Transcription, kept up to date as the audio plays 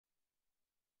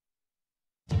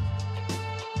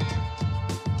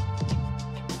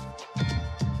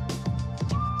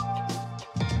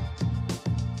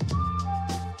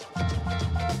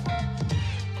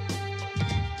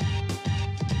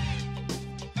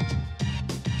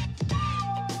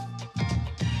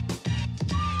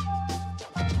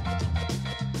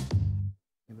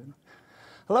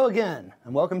Hello again,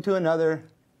 and welcome to another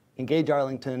Engage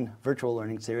Arlington virtual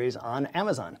learning series on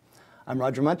Amazon. I'm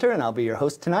Roger Munter, and I'll be your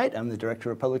host tonight. I'm the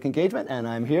Director of Public Engagement, and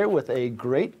I'm here with a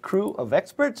great crew of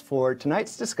experts for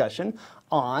tonight's discussion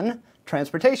on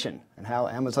transportation and how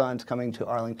Amazon's coming to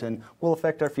Arlington will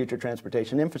affect our future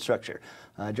transportation infrastructure.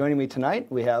 Joining me tonight,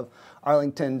 we have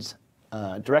Arlington's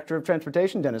Director of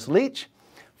Transportation, Dennis Leach.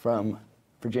 From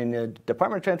Virginia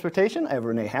Department of Transportation, I have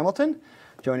Renee Hamilton.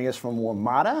 Joining us from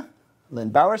WMATA, Lynn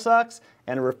Bowersox,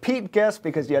 and a repeat guest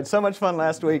because you had so much fun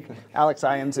last week, Alex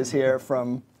Iams is here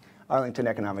from Arlington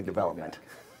Economic Development.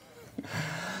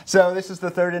 So this is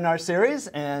the third in our series,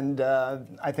 and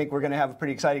I think we're going to have a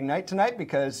pretty exciting night tonight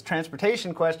because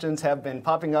transportation questions have been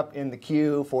popping up in the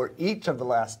queue for each of the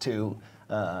last two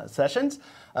sessions.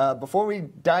 Before we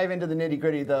dive into the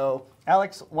nitty-gritty, though,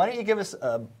 Alex, why don't you give us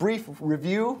a brief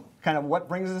review, kind of what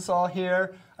brings us all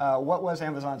here? What was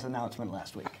Amazon's announcement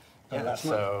last week?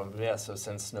 So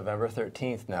since November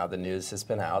 13th now, the news has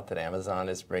been out that Amazon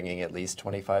is bringing at least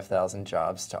 25,000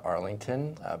 jobs to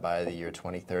Arlington by the year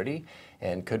 2030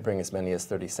 and could bring as many as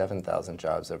 37,000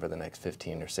 jobs over the next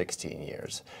 15 or 16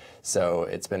 years. So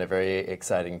it's been a very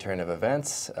exciting turn of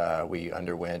events. We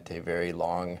underwent a very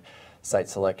long site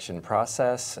selection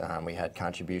process. We had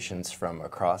contributions from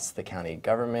across the county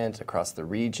government, across the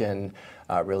region,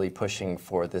 really pushing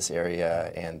for this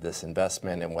area and this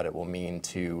investment and what it will mean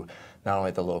to not only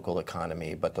the local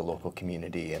economy, but the local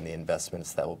community and the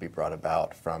investments that will be brought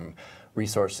about from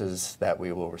resources that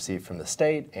we will receive from the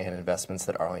state and investments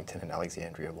that Arlington and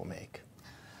Alexandria will make.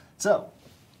 So,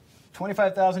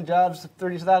 25,000 jobs,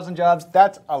 30,000 jobs,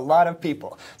 that's a lot of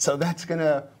people. So that's going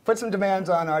to put some demands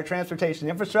on our transportation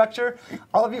infrastructure.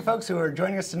 All of you folks who are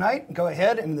joining us tonight, go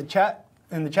ahead in the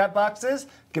chat boxes,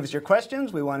 give us your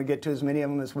questions. We want to get to as many of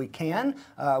them as we can.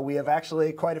 We have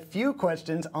actually quite a few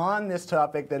questions on this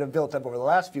topic that have built up over the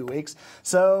last few weeks.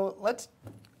 So let's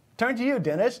turn to you,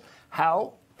 Dennis.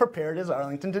 How prepared is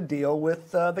Arlington to deal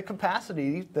with the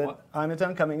capacity that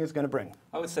Amazon coming is going to bring?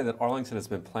 I would say that Arlington has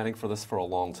been planning for this for a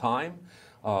long time.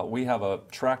 We have a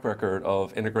track record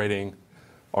of integrating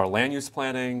our land use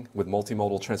planning with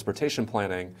multimodal transportation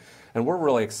planning, and we're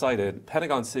really excited.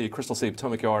 Pentagon City, Crystal City,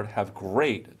 Potomac Yard have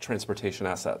great transportation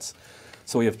assets.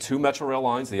 So we have two Metro rail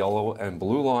lines, the yellow and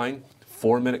blue line,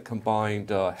 4-minute combined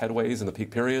headways in the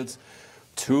peak periods,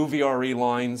 2 VRE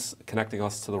lines connecting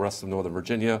us to the rest of Northern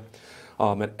Virginia,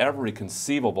 and every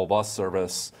conceivable bus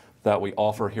service that we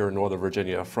offer here in Northern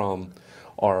Virginia, from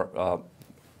our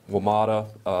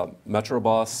WMATA Metro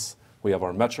bus, we have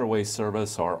our Metroways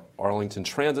service, our Arlington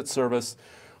Transit service,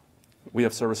 we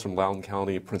have service from Loudoun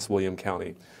County, Prince William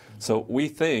County. So we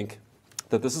think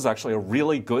that this is actually a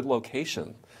really good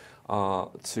location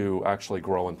to actually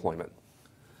grow employment.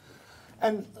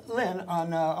 And Lynn, on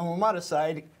WMATA's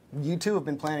side, you too have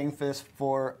been planning for this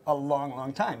for a long,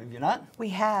 long time, have you not? We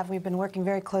have. We've been working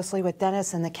very closely with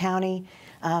Dennis and the county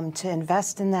to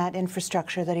invest in that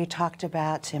infrastructure that he talked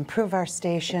about, to improve our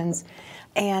stations.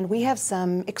 And we have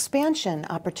some expansion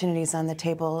opportunities on the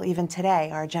table even today.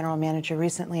 Our general manager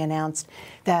recently announced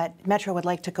that Metro would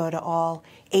like to go to all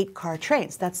 8-car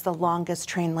trains. That's the longest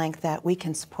train length that we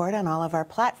can support on all of our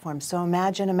platforms. So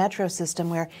imagine a Metro system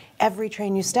where every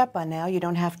train you step on now, you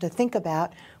don't have to think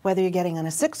about whether you're getting on a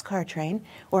 6-car train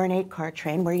or an 8-car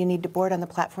train where you need to board on the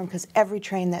platform, because every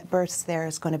train that berths there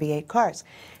is going to be 8 cars.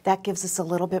 That gives us a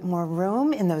little bit more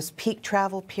room in those peak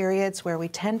travel periods where we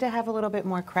tend to have a little bit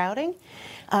more crowding.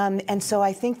 And so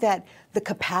I think that the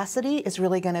capacity is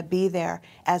really going to be there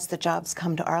as the jobs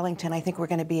come to Arlington. I think we're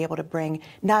going to be able to bring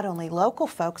not only local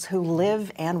folks who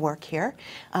live and work here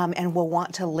and will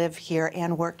want to live here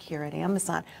and work here at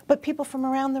Amazon, but people from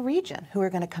around the region who are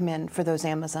going to come in for those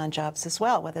Amazon jobs as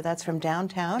well, whether that's from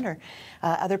downtown or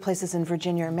other places in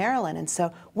Virginia or Maryland. And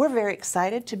so we're very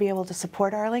excited to be able to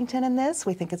support Arlington in this.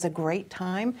 We think it's a great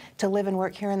time to live and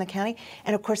work here in the county.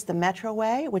 And of course the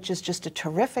Metroway, which is just a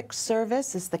terrific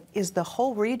service, is the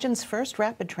whole region's first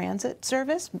rapid transit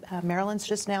service. Maryland's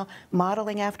just now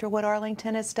modeling after what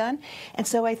Arlington has done. And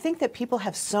so I think that people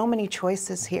have so many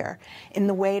choices here in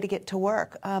the way to get to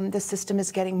work. The system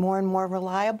is getting more and more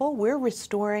reliable. We're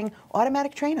restoring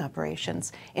automatic train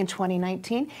operations in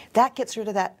 2019. That gets rid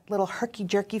of that little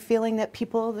herky-jerky feeling that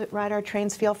people that ride our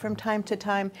trains feel from time to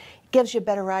time. Gives you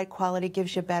better ride quality,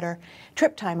 gives you better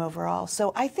trip time overall.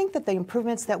 So I think that the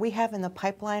improvements that we have in the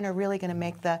pipeline are really going to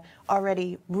make the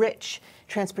already rich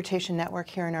transportation network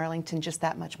here in Arlington just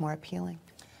that much more appealing.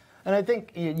 And I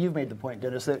think you've made the point,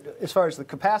 Dennis, that as far as the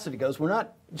capacity goes, we're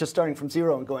not just starting from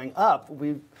zero and going up.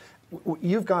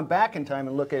 You've gone back in time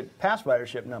and look at past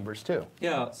ridership numbers too.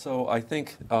 Yeah, so I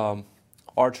think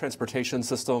our transportation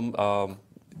system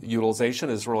utilization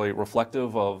is really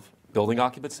reflective of building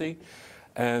occupancy.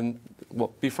 And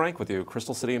well, be frank with you,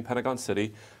 Crystal City and Pentagon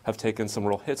City have taken some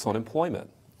real hits on employment.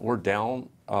 We're down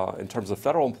in terms of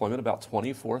federal employment about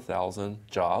 24,000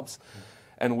 jobs.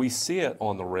 And we see it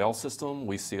on the rail system,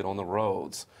 we see it on the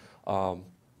roads.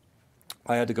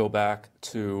 I had to go back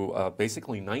to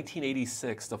basically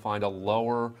 1986 to find a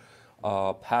lower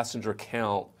passenger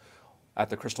count at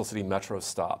the Crystal City Metro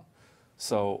stop.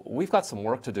 So we've got some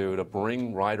work to do to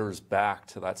bring riders back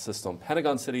to that system.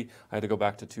 Pentagon City, I had to go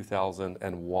back to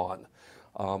 2001.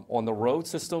 On the road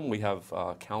system, we have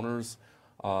counters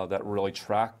that really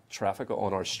track traffic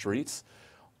on our streets.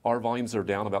 Our volumes are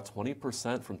down about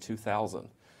 20% from 2000.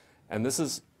 And this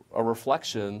is a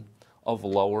reflection of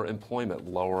lower employment,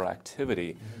 lower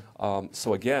activity.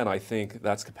 So again, I think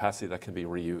that's capacity that can be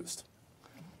reused.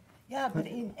 Yeah, but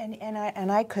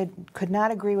I could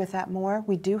not agree with that more.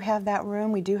 We do have that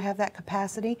room, we do have that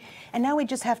capacity, and now we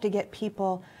just have to get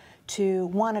people to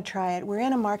want to try it. We're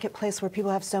in a marketplace where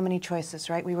people have so many choices,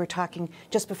 right? We were talking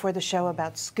just before the show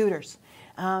about scooters.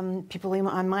 People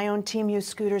on my own team use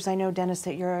scooters. I know, Dennis,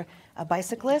 that you're a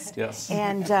bicyclist. Yes.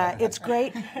 And it's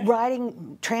great.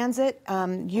 Riding transit,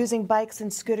 using bikes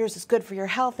and scooters is good for your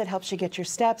health. It helps you get your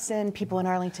steps in. People in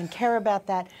Arlington care about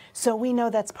that. So we know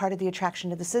that's part of the attraction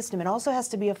to the system. It also has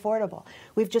to be affordable.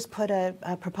 We've just put a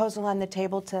proposal on the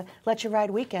table to let you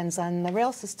ride weekends on the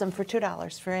rail system for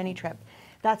 $2 for any trip.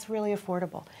 That's really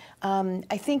affordable.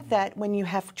 I think that when you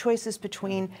have choices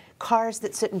between cars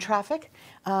that sit in traffic,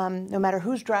 no matter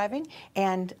who's driving,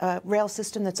 and a rail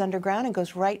system that's underground and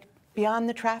goes right beyond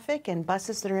the traffic, and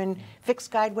buses that are in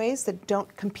fixed guideways that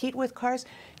don't compete with cars,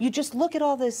 you just look at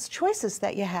all these choices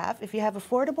that you have. If you have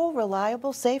affordable,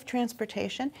 reliable, safe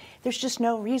transportation, there's just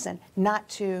no reason not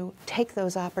to take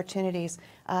those opportunities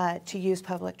to use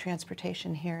public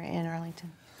transportation here in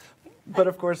Arlington. But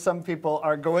of course, some people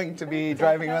are going to be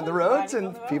driving on the roads,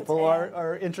 and people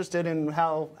are interested in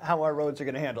how our roads are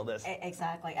going to handle this.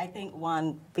 Exactly. I think,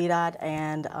 one, VDOT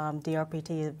and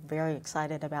DRPT is very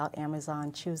excited about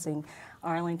Amazon choosing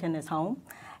Arlington as home.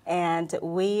 And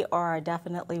we are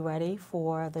definitely ready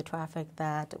for the traffic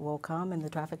that will come and the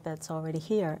traffic that's already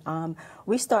here.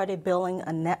 We started building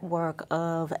a network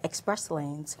of express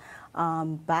lanes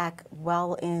back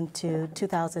well into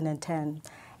 2010.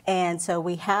 And so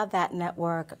we have that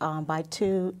network. By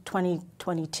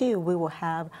 2022, we will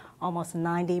have almost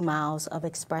 90 miles of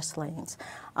express lanes.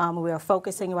 We are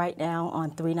focusing right now on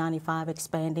 395,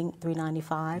 expanding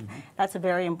 395. That's a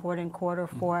very important quarter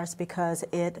for us because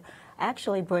it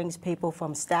actually brings people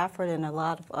from Stafford and a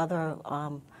lot of other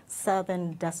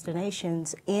southern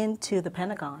destinations into the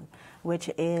Pentagon, which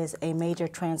is a major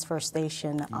transfer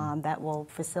station that will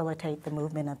facilitate the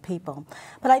movement of people.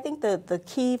 But I think the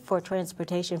key for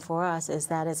transportation for us is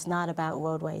that it's not about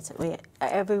roadways.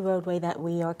 Every roadway that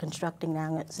we are constructing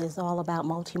now is all about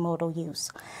multimodal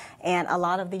use. And a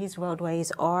lot of these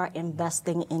roadways are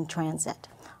investing in transit.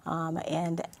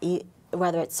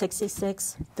 Whether it's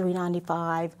 66,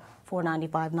 395,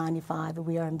 495, 95,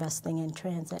 we are investing in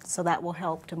transit. So that will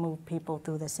help to move people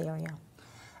through this area.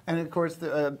 And of course,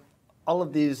 all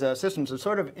of these systems are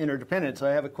sort of interdependent. So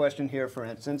I have a question here, for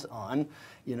instance, on,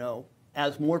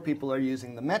 as more people are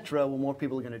using the Metro, well, more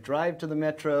people are going to drive to the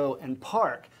Metro and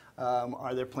park.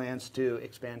 Are there plans to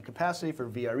expand capacity for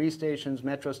VRE stations,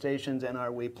 Metro stations, and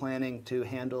are we planning to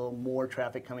handle more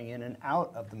traffic coming in and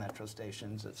out of the Metro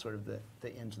stations at sort of the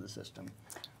ends of the system?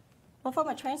 Well, from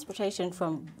a transportation,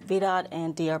 from VDOT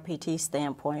and DRPT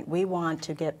standpoint, we want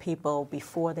to get people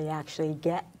before they actually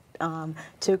get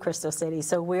to Crystal City.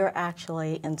 So we're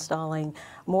actually installing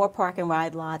more park and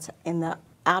ride lots in the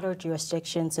outer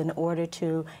jurisdictions in order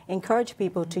to encourage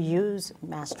people to use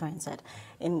mass transit.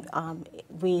 And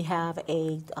we have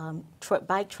a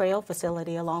bike trail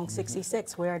facility along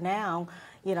 66 where now,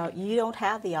 you don't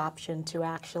have the option to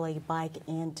actually bike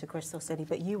into Crystal City,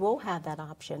 but you will have that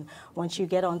option. Once you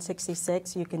get on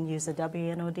 66, you can use the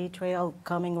WNOD trail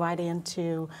coming right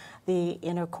into the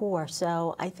inner core.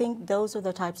 So I think those are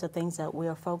the types of things that we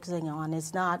are focusing on.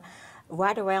 It's not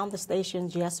right around the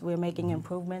stations. Yes, we're making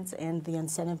improvements in the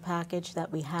incentive package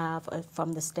that we have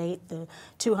from the state. The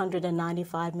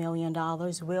 $295 million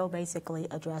will basically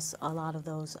address a lot of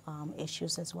those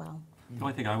issues as well. The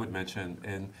only thing I would mention,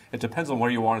 and it depends on where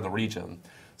you are in the region.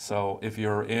 So if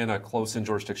you're in a close-in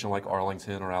jurisdiction like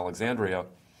Arlington or Alexandria,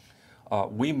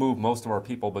 we move most of our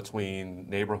people between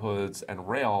neighborhoods and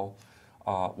rail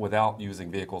without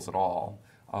using vehicles at all.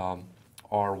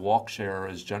 Our walk share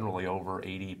is generally over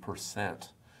 80%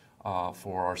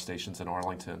 for our stations in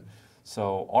Arlington.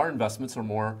 So our investments are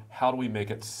more, how do we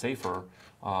make it safer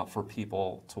for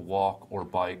people to walk or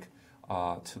bike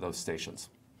to those stations?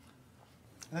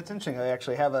 That's interesting. I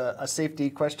actually have a safety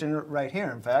question right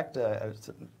here. In fact,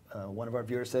 one of our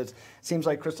viewers says, seems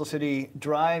like Crystal City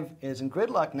Drive is in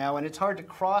gridlock now and it's hard to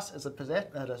cross as a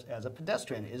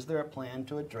pedestrian. Is there a plan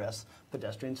to address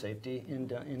pedestrian safety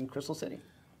in Crystal City?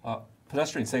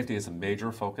 Pedestrian safety is a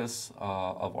major focus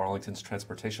of Arlington's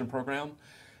transportation program,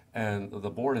 and the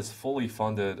board has fully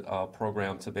funded a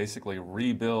program to basically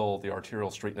rebuild the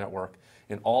arterial street network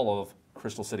in all of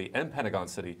Crystal City and Pentagon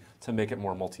City to make it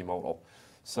more multimodal.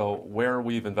 So where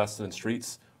we've invested in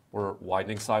streets, we're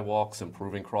widening sidewalks,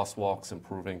 improving crosswalks,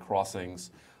 improving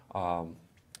crossings, and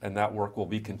that work will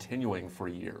be continuing for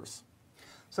years.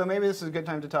 So maybe this is a good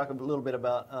time to talk a little bit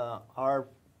about our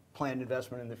planned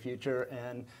investment in the future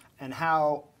and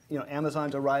how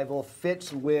Amazon's arrival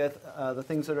fits with the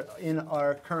things that are in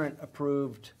our current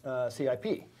approved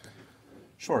CIP.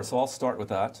 Sure, so I'll start with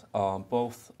that.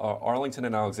 Both Arlington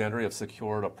and Alexandria have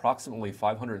secured approximately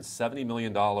 $570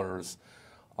 million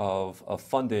of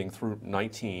funding through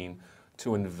 19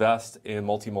 to invest in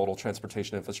multimodal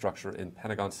transportation infrastructure in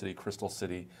Pentagon City, Crystal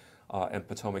City, and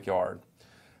Potomac Yard.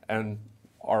 And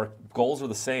our goals are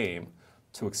the same: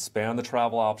 to expand the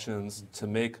travel options, to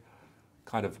make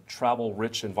kind of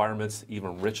travel-rich environments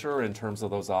even richer in terms of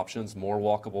those options, more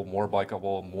walkable, more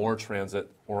bikeable, more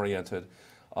transit-oriented.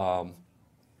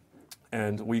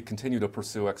 And we continue to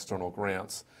pursue external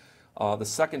grants. The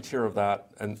second tier of that,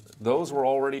 and those were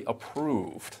already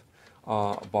approved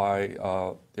by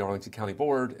the Arlington County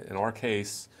Board, in our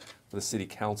case, the City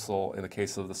Council, in the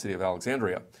case of the City of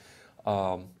Alexandria.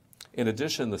 In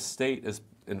addition, the state is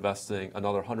investing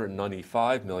another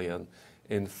 $195 million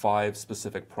in 5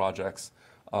 specific projects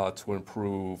to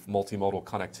improve multimodal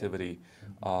connectivity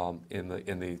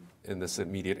in this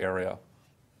immediate area.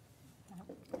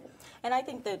 And I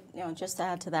think that, just to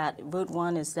add to that, Route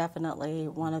 1 is definitely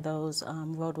one of those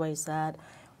roadways that,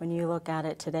 when you look at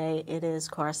it today, it is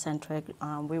car-centric.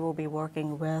 We will be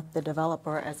working with the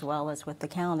developer as well as with the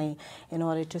county in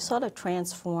order to sort of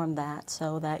transform that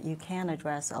so that you can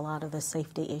address a lot of the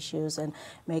safety issues and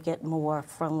make it more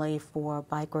friendly for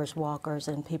bikers, walkers,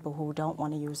 and people who don't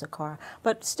want to use a car.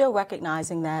 But still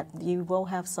recognizing that you will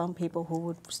have some people who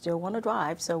would still want to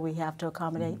drive, so we have to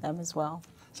accommodate them as well.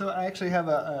 So I actually have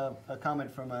a comment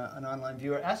from an online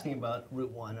viewer asking about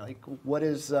Route 1. Like, what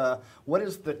is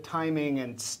the timing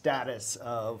and status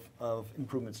of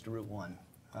improvements to Route 1?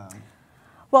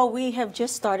 Well, we have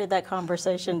just started that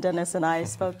conversation. Dennis and I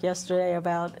spoke yesterday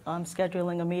about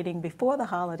scheduling a meeting before the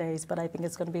holidays, but I think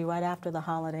it's going to be right after the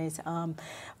holidays.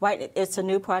 It's a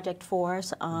new project for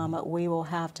us. We will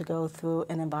have to go through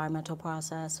an environmental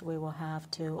process. We will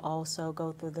have to also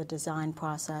go through the design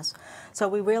process. So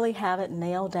we really haven't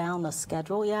nailed down the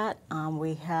schedule yet.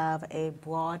 We have a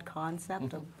broad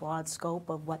concept, a broad scope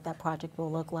of what that project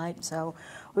will look like. So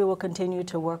we will continue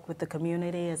to work with the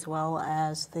community as well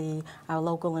as our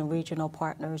local and regional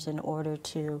partners in order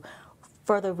to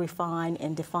further refine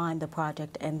and define the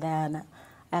project. And then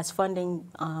as funding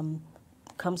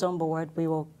comes on board, we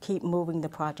will keep moving the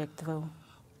project through.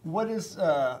 What's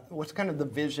kind of the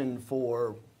vision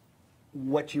for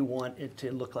what you want it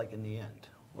to look like in the end,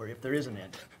 or if there is an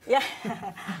end? Yeah,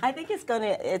 I think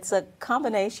it's a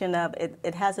combination of,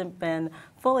 it hasn't been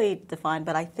fully defined,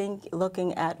 but I think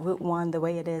looking at Route 1 the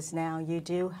way it is now,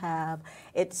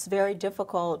 it's very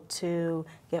difficult to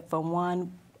get from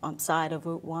one side of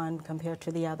Route 1 compared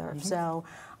to the other. So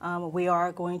we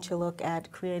are going to look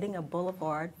at creating a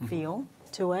boulevard feel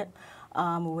to it,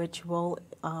 which will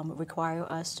require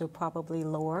us to probably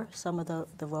lower some of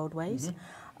the roadways.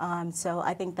 So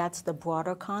I think that's the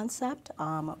broader concept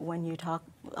when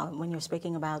you're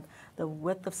speaking about the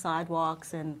width of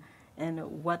sidewalks and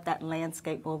what that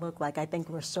landscape will look like. I think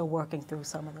we're still working through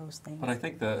some of those things. But I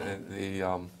think that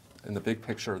in the big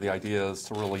picture, the idea is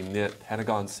to really knit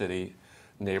Pentagon City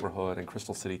neighborhood and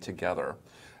Crystal City together.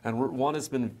 And Route 1 has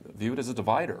been viewed as a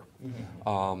divider.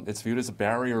 It's viewed as a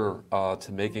barrier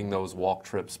to making those walk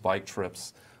trips, bike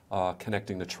trips,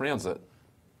 connecting to transit.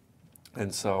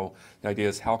 And so the idea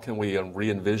is, how can we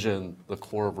re-envision the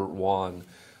core of Route 1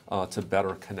 to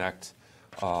better connect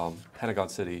Pentagon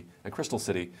City and Crystal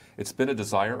City? It's been a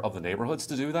desire of the neighborhoods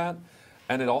to do that,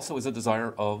 and it also is a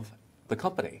desire of the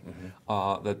company,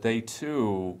 that they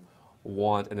too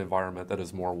want an environment that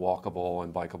is more walkable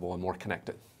and bikeable and more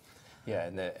connected. Yeah,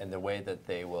 and the way that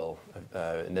they will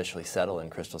initially settle in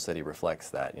Crystal City reflects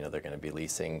that. You know, they're going to be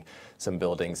leasing some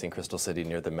buildings in Crystal City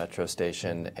near the Metro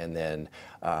station, and then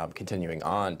continuing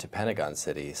on to Pentagon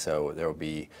City. So there will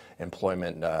be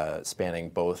employment spanning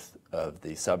both of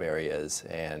the sub areas,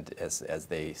 and as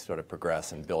they sort of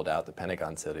progress and build out the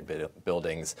Pentagon City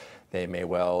buildings, they may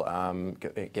well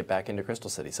get back into Crystal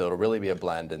City. So it'll really be a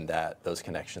blend, and that those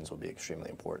connections will be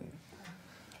extremely important.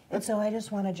 And so I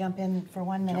just want to jump in for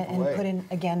 1 minute and away. put in,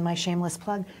 again, my shameless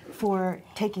plug for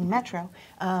taking Metro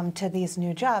to these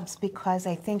new jobs, because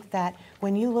I think that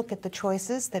when you look at the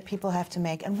choices that people have to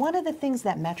make, and one of the things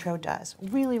that Metro does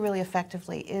really, really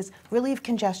effectively is relieve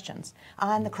congestions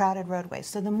on the crowded roadways.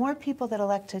 So the more people that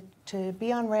elect to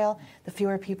be on rail, the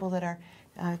fewer people that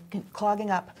are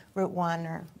clogging up Route 1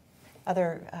 or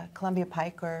other Columbia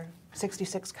Pike or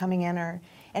 66 coming in or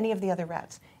any of the other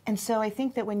routes. And so I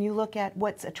think that when you look at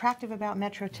what's attractive about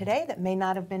Metro today that may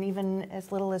not have been even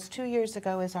as little as 2 years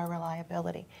ago is our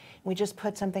reliability. We just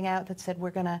put something out that said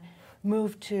we're going to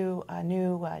move to a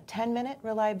new 10-minute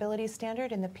reliability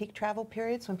standard in the peak travel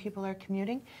periods when people are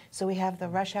commuting. So we have the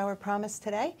rush hour promise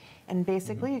today, and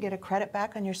basically you get a credit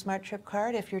back on your Smart Trip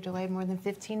card if you're delayed more than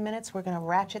 15 minutes. We're going to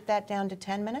ratchet that down to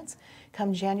 10 minutes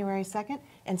come January 2nd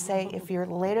and say if you're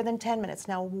later than 10 minutes.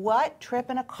 Now, what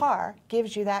trip in a car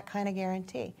gives you that kind of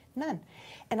guarantee? None.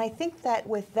 And I think that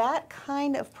with that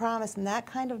kind of promise and that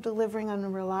kind of delivering on a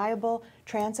reliable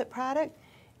transit product,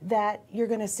 that you're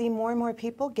going to see more and more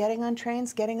people getting on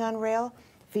trains, getting on rail.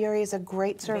 VRE is a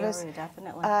great service. VRE,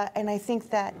 definitely. And I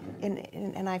think that,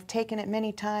 and I've taken it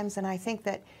many times, and I think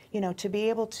that, you know, to be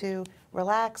able to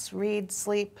relax, read,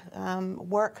 sleep,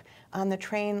 work on the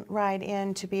train ride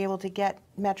in, to be able to get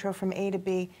Metro from A to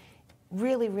B,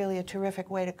 really, really a terrific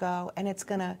way to go. And it's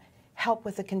going to help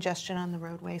with the congestion on the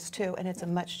roadways too, and it's a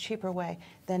much cheaper way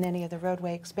than any of the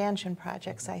roadway expansion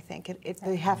projects, I think.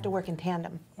 They have to work in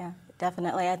tandem. Yeah,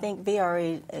 definitely. I think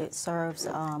VRE serves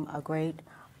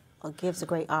gives a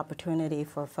great opportunity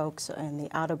for folks in the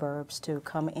outer burbs to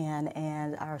come in,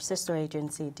 and our sister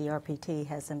agency, DRPT,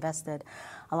 has invested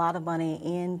a lot of money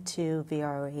into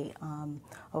VRE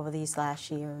over these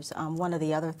last years. One of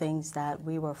the other things that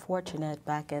we were fortunate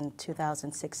back in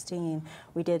 2016,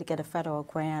 we did get a federal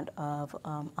grant of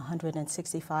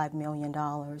 $165 million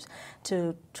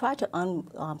to try to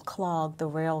unclog the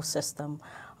rail system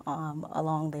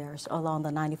along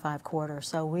the 95 corridor.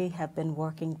 So we have been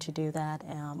working to do that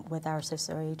with our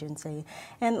sister agency.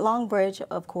 And Longbridge,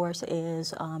 of course,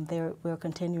 is we're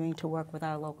continuing to work with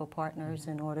our local partners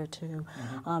in order to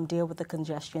deal with the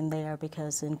congestion there,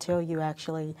 because until you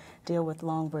actually deal with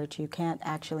Longbridge, you can't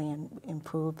actually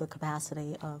improve the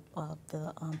capacity of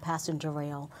the passenger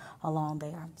rail along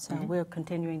there. So we're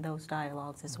continuing those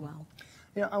dialogues as well.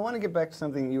 You know, I want to get back to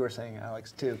something you were saying,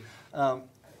 Alex, too.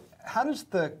 How does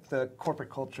the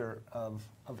corporate culture of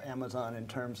Amazon in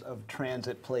terms of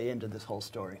transit play into this whole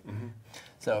story?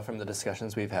 So from the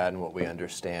discussions we've had and what we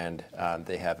understand,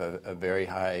 they have a very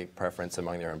high preference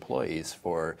among their employees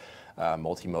for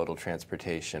multimodal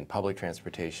transportation, public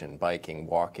transportation, biking,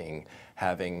 walking,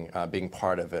 being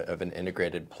part of an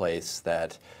integrated place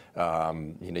that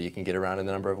you know, you can get around in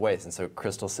a number of ways. And so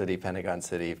Crystal City, Pentagon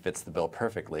City fits the bill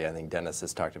perfectly. I think Dennis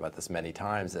has talked about this many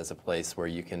times as a place where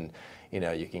you can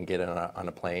get on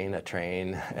a plane, a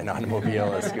train, an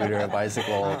automobile, a scooter, a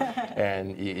bicycle,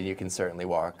 and you can certainly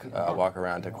walk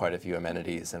around to quite a few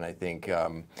amenities. And I think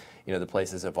you know, the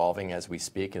place is evolving as we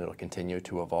speak, and it'll continue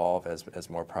to evolve as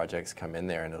more projects come in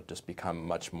there, and it'll just become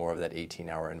much more of that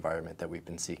 18-hour environment that we've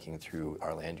been seeking through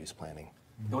our land use planning.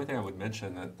 The only thing I would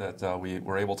mention that we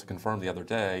were able to confirm the other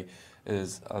day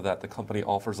is that the company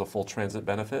offers a full transit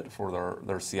benefit for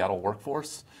their Seattle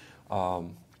workforce.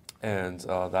 And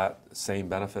that same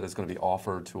benefit is going to be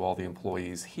offered to all the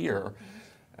employees here.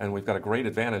 And we've got a great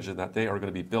advantage in that they are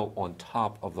going to be built on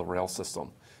top of the rail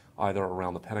system, either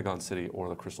around the Pentagon City or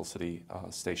the Crystal City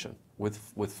station, with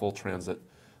full transit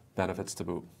benefits to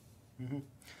boot.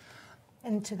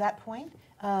 And to that point,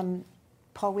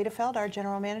 Paul Wiedefeld, our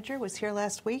general manager, was here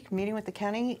last week meeting with the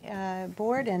county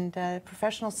board and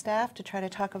professional staff to try to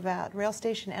talk about rail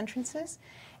station entrances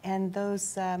and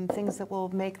those things that will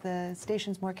make the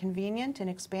stations more convenient and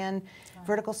expand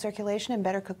vertical circulation and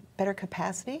better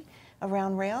capacity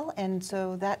around rail. And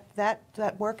so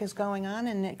that work is going on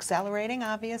and accelerating,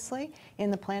 obviously, in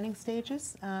the planning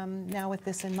stages now with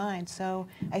this in mind. So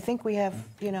I think we have,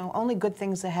 you know, only good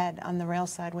things ahead on the rail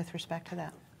side with respect to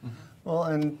that. Well,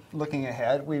 and looking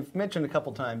ahead, we've mentioned a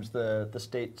couple times the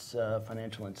state's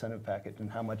financial incentive package and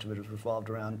how much of it is revolved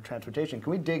around transportation. Can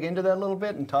we dig into that a little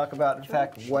bit and talk about, in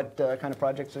fact, what kind of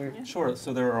projects are? Sure.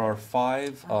 So there are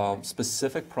 5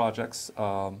 specific projects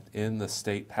in the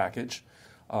state package.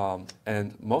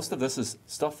 And most of this is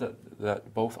stuff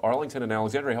that both Arlington and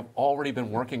Alexandria have already been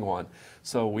working on.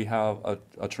 So we have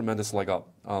a tremendous leg up.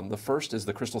 The first is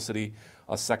the Crystal City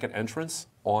second entrance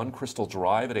on Crystal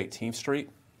Drive at 18th Street.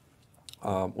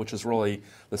 Which is really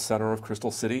the center of Crystal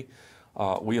City.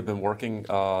 We have been working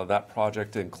that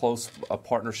project in close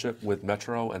partnership with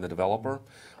Metro and the developer.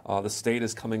 The state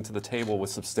is coming to the table with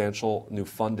substantial new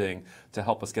funding to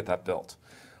help us get that built.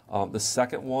 The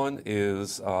second one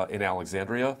is in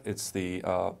Alexandria. It's the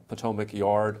Potomac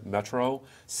Yard Metro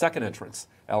second entrance.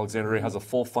 Alexandria has a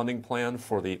full funding plan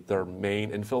for their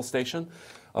main infill station,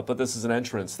 but this is an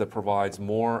entrance that provides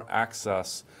more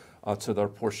access to their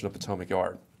portion of Potomac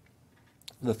Yard.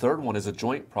 The third one is a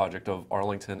joint project of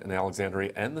Arlington and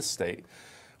Alexandria and the state,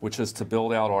 which is to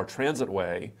build out our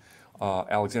transitway.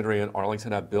 Alexandria and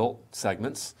Arlington have built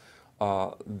segments.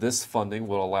 This funding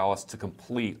will allow us to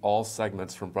complete all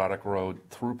segments from Braddock Road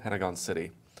through Pentagon City.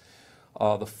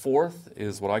 The fourth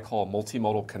is what I call a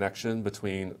multimodal connection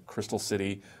between Crystal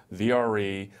City,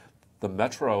 VRE, the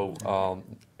Metro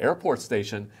airport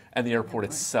station, and the airport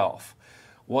itself.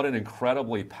 What an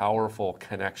incredibly powerful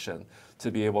connection to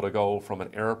be able to go from an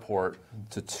airport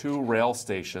to 2 rail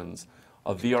stations,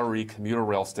 a VRE commuter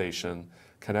rail station,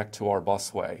 connect to our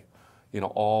busway,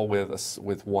 all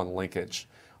with one linkage.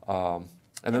 And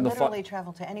then literally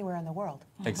travel to anywhere in the world.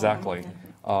 Exactly.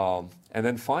 And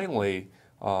then finally,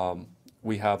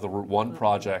 we have the Route 1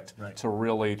 project to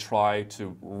really try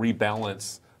to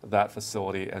rebalance that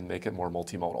facility and make it more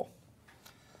multimodal.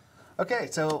 Okay,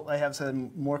 so I have some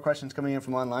more questions coming in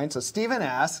from online. So Stephen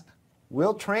asked,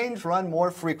 will trains run more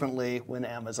frequently when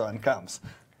Amazon comes?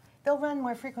 They'll run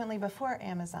more frequently before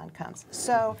Amazon comes.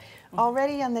 So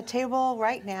already on the table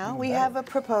right now, we have a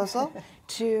proposal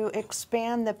to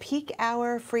expand the peak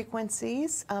hour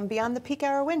frequencies beyond the peak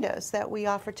hour windows that we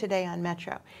offer today on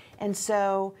Metro. And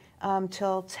so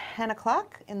till 10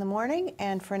 o'clock in the morning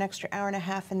and for an extra hour and a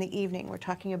half in the evening. We're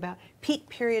talking about peak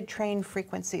period train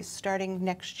frequencies starting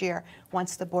next year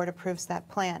once the board approves that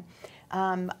plan.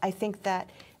 I think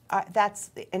that that's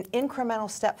an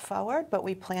incremental step forward, but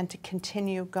we plan to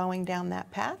continue going down that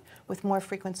path with more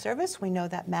frequent service. We know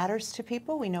that matters to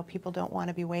people. We know people don't want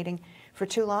to be waiting for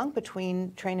too long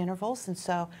between train intervals, and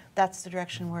so that's the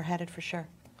direction we're headed for sure.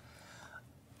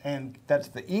 And that's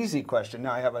the easy question.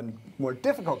 Now I have a more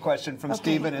difficult question from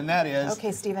Stephen, and that is,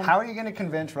 Stephen, how are you going to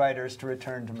convince riders to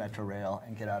return to Metro Rail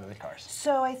and get out of the cars?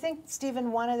 So I think,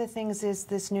 Stephen, one of the things is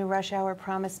this new rush hour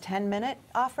promise 10-minute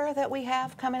offer that we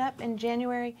have coming up in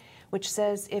January, which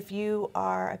says if you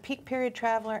are a peak period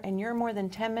traveler and you're more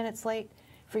than 10 minutes late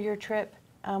for your trip,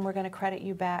 we're going to credit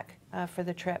you back for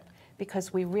the trip,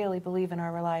 because we really believe in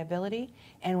our reliability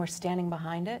and we're standing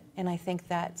behind it, and I think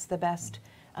that's the best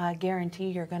guarantee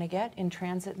you're going to get in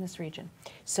transit in this region.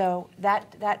 So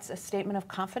that's a statement of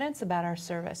confidence about our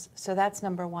service. So that's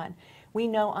number one. We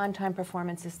know on-time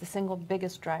performance is the single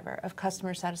biggest driver of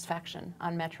customer satisfaction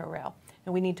on Metro Rail,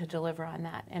 and we need to deliver on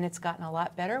that. And it's gotten a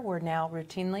lot better. We're now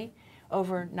routinely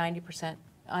over 90%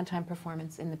 on-time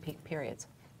performance in the peak periods.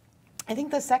 I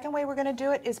think the second way we're going to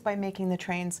do it is by making the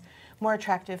trains more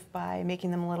attractive, by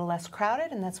making them a little less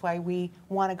crowded, and that's why we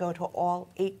want to go to all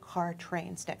 8-car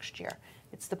trains next year.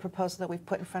 It's the proposal that we've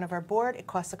put in front of our board. It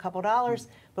costs a couple dollars,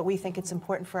 but we think it's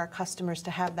important for our customers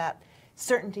to have that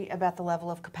certainty about the level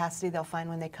of capacity they'll find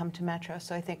when they come to Metro.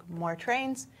 So I think more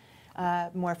trains,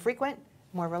 more frequent,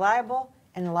 more reliable,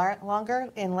 and longer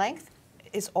in length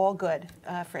is all good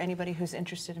for anybody who's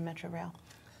interested in Metro Rail.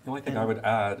 The only thing I would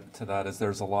add to that is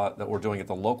there's a lot that we're doing at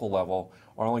the local level.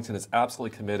 Arlington is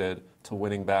absolutely committed to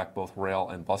winning back both rail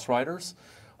and bus riders.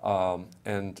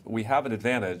 And we have an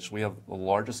advantage. We have the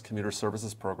largest commuter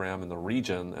services program in the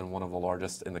region and one of the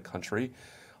largest in the country.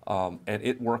 And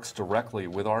it works directly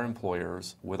with our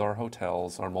employers, with our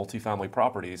hotels, our multifamily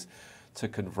properties to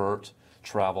convert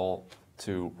travel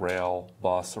to rail,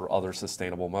 bus, or other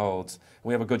sustainable modes. And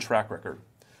we have a good track record.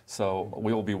 So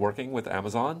we will be working with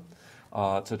Amazon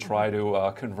to try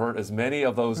to convert as many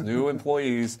of those new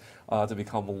employees to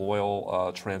become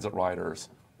loyal transit riders,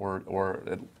 or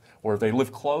if they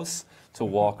live close, to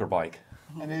walk or bike.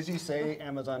 And as you say,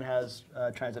 Amazon has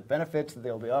transit benefits that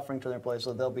they'll be offering to their employees,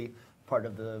 so they'll be part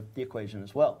of the equation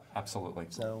as well. Absolutely.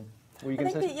 So, were you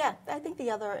going to say? I think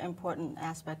the other important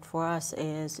aspect for us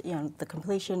is, the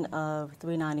completion of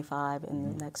 395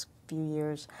 in the next few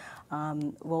years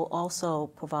will also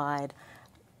provide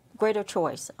greater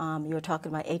choice. You're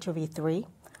talking about HOV3,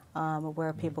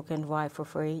 where people can ride for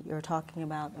free. You're talking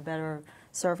about a better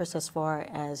service as far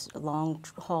as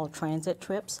long-haul transit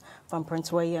trips from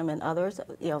Prince William and others.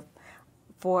 You know,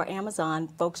 for Amazon,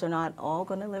 folks are not all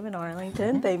going to live in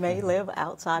Arlington. They may live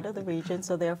outside of the region,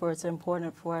 so therefore it's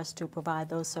important for us to provide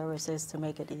those services to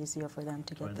make it easier for them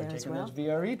to get there as well. Those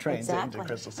VRE trains Exactly. into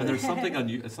Crystal City. And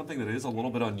there's something that is a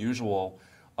little bit unusual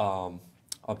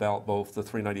about both the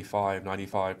 395,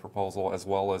 95 proposal as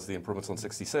well as the improvements on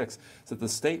 66, is that the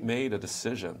state made a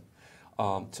decision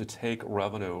to take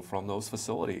revenue from those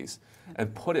facilities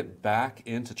and put it back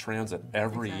into transit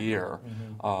every year.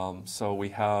 So we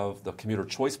have the commuter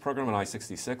choice program in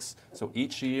I-66. So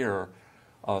each year,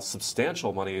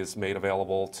 substantial money is made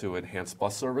available to enhance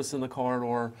bus service in the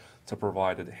corridor, to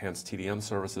provide enhanced TDM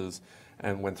services.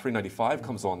 And when 395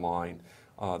 comes online,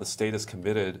 the state is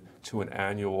committed to an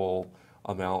annual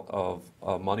amount of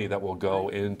money that will go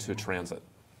into transit.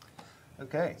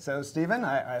 Okay, so Stephen,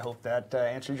 I hope that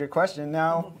answered your question.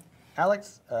 Now,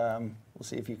 Alex, we'll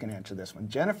see if you can answer this one.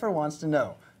 Jennifer wants to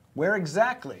know, where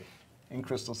exactly in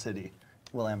Crystal City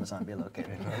will Amazon be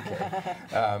located?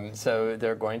 So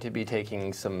they're going to be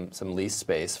taking some lease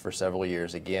space for several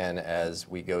years again as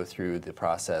we go through the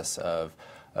process of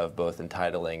both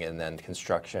entitling and then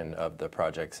construction of the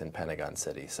projects in Pentagon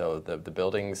City. So the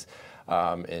buildings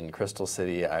in Crystal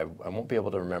City, I won't be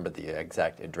able to remember the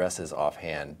exact addresses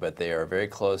offhand, but they are very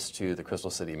close to the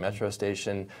Crystal City Metro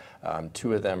Station.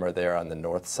 Two of them are there on the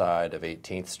north side of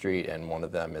 18th Street, and one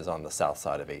of them is on the south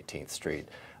side of 18th Street.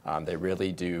 They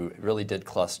really did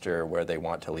cluster where they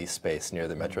want to lease space near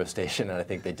the metro station, and I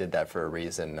think they did that for a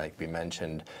reason, like we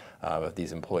mentioned, of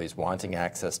these employees wanting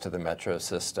access to the metro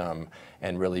system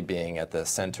and really being at the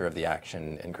center of the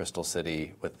action in Crystal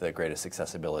City with the greatest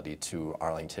accessibility to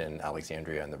Arlington,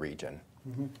 Alexandria, and the region.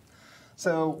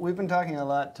 So we've been talking a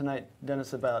lot tonight,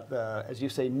 Dennis, about, as you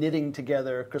say, knitting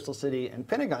together Crystal City and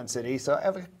Pentagon City. So I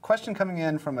have a question coming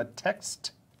in from a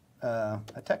text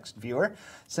viewer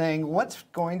saying, what's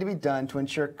going to be done to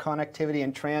ensure connectivity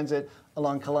and transit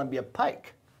along Columbia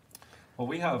Pike? Well,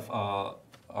 we have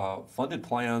funded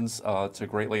plans to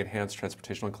greatly enhance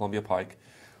transportation on Columbia Pike.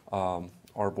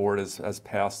 Our board has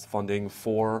passed funding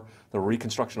for the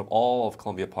reconstruction of all of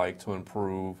Columbia Pike to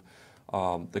improve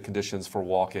the conditions for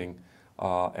walking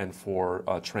and for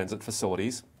transit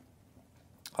facilities.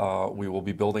 We will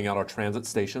be building out our transit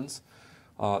stations.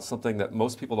 Something that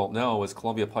most people don't know is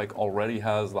Columbia Pike already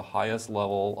has the highest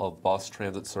level of bus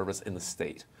transit service in the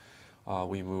state.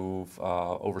 We move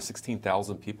over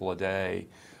 16,000 people a day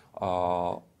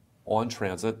on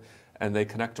transit, and they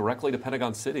connect directly to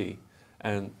Pentagon City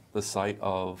and the site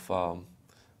of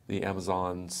the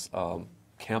Amazon's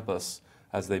campus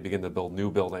as they begin to build new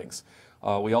buildings.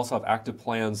 We also have active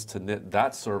plans to knit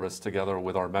that service together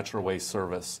with our Metroway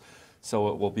service, so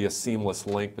it will be a seamless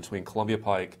link between Columbia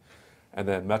Pike and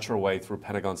then Metroway through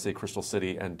Pentagon City, Crystal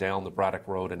City, and down the Braddock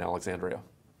Road in Alexandria.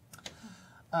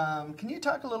 Can you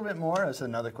talk a little bit more, that's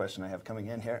another question I have coming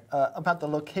in here, about the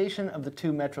location of the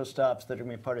two metro stops that are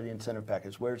going to be part of the incentive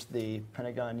package? Where's the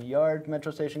Pentagon Yard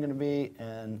metro station going to be?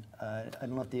 And I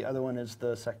don't know if the other one is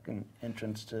the second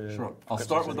entrance to Sure. I'll Crystal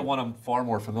start City. with the one I'm far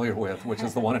more familiar with, which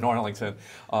is the one in Arlington.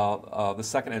 The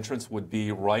second entrance would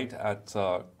be right at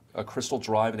Crystal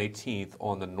Drive and 18th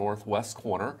on the northwest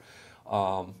corner.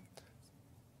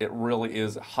 It really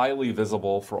is highly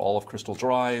visible for all of Crystal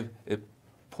Drive. It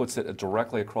puts it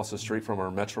directly across the street from our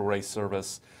Metroway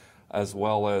service, as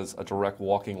well as a direct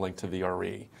walking link to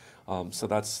VRE. So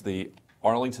that's the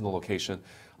Arlington location.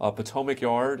 Potomac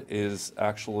Yard is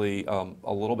actually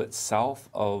a little bit south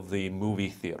of the movie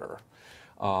theater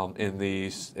in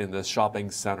the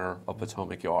shopping center of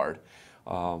Potomac Yard.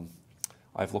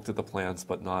 I've looked at the plans,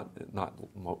 but not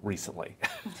recently.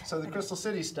 So the Crystal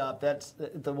City stop, that's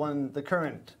the one, the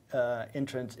current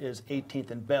entrance is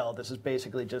 18th and Bell. This is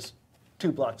basically just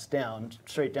 2 blocks down,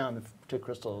 straight down to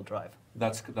Crystal Drive.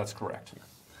 That's correct.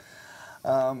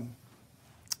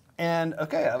 And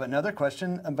okay, I have another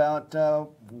question about,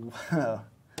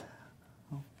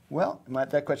 well,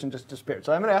 that question just disappeared.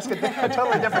 So I'm going to ask a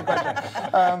totally different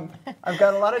question. I've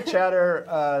got a lot of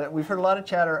chatter, we've heard a lot of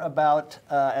chatter about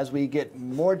as we get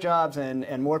more jobs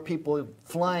and more people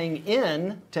flying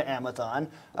in to Amazon,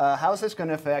 how is this going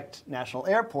to affect National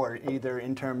Airport, either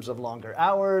in terms of longer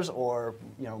hours or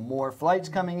more flights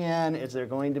coming in? Is there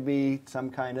going to be some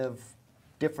kind of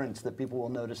difference that people will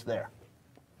notice there?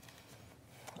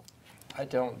 I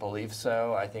don't believe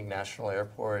so. I think National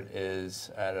Airport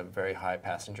is at a very high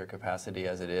passenger capacity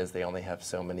as it is. They only have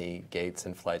so many gates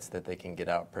and flights that they can get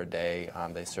out per day.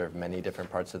 They serve many different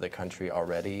parts of the country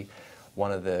already.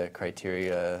 one of the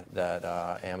criteria that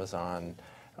Amazon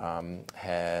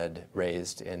had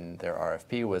raised in their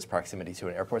RFP was proximity to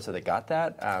an airport, so they got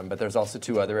that. But there's also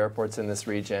 2 other airports in this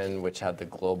region which have the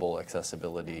global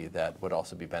accessibility that would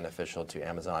also be beneficial to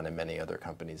Amazon and many other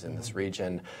companies in this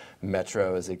region.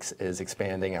 Metro is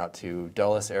expanding out to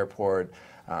Dulles Airport.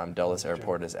 Dulles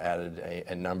Airport has added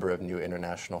a number of new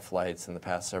international flights in the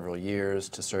past several years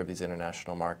to serve these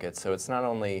international markets. So it's not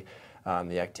only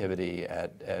the activity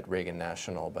at Reagan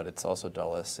National, but it's also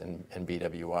Dulles and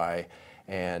BWI.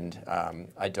 And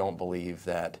I don't believe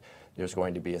that there's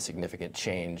going to be a significant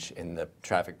change in the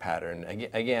traffic pattern.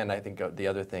 Again, I think the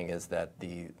other thing is that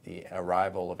the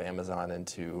arrival of Amazon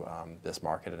into this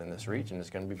market and in this region is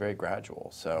going to be very gradual.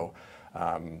 So,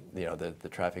 you know, the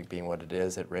traffic being what it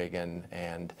is at Reagan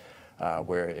and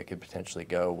where it could potentially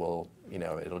go will, you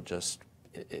know,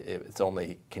 it's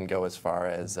only can go as far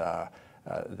as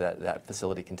that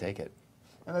facility can take it.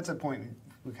 And that's a point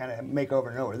we kind of make over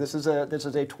and over. This is a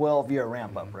 12-year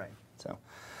ramp up, right? So,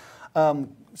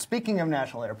 speaking of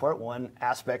National Airport, one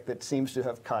aspect that seems to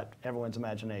have caught everyone's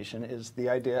imagination is the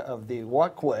idea of the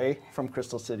walkway from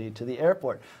Crystal City to the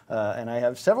airport. And I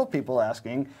have several people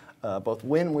asking both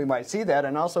when we might see that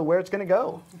and also where it's going to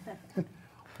go.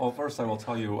 Well, first I will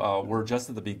tell you, we're just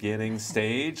at the beginning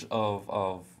stage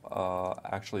of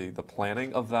actually the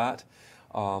planning of that.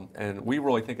 And we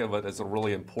really think of it as a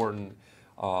really important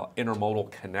intermodal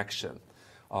connection.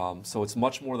 So it's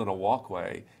much more than a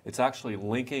walkway. It's actually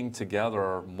linking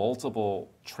together multiple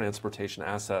transportation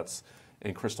assets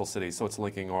in Crystal City. So it's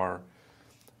linking our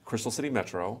Crystal City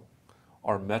Metro,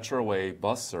 our Metroway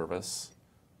bus service,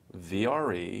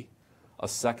 VRE, a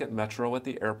second metro at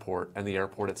the airport, and the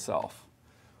airport itself.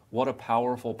 What a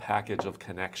powerful package of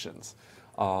connections.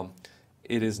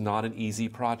 It is not an easy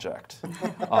project.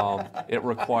 It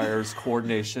requires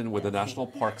coordination with the National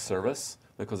Park Service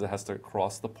because it has to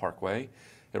cross the parkway.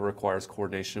 It requires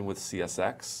coordination with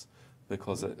CSX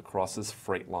because it crosses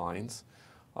freight lines.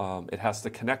 It has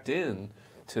to connect in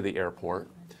to the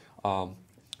airport.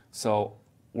 So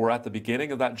we're at the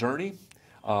beginning of that journey,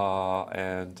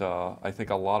 and I think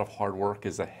a lot of hard work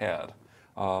is ahead.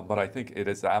 But I think it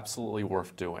is absolutely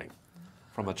worth doing.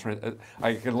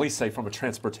 I can at least say from a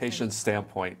transportation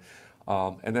standpoint.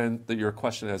 And then your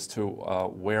question as to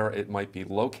where it might be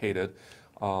located,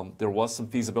 there was some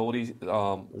feasibility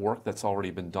work that's already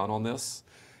been done on this.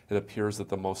 It appears that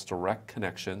the most direct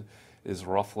connection is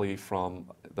roughly from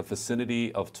the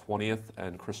vicinity of 20th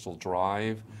and Crystal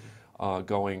Drive,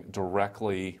 going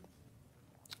directly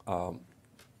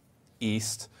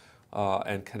east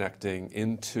and connecting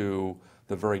into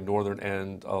the very northern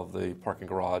end of the parking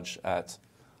garage at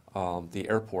the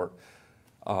airport.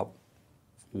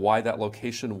 Why that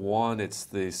location? One, it's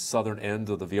the southern end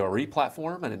of the VRE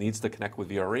platform and it needs to connect with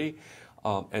VRE.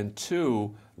 And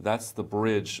 2, that's the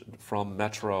bridge from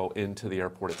Metro into the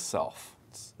airport itself.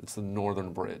 It's the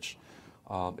northern bridge.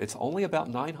 It's only about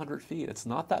 900 feet. It's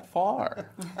not that far.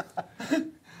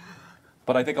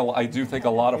 But I do think a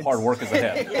lot of hard work is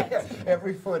ahead. Yeah,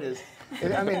 every foot is.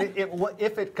 I mean,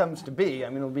 if it comes to be, I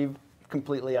mean, it'll be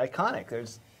completely iconic.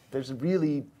 There's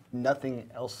really nothing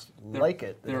else like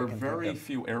it. There are very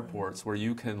few airports where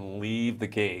you can leave the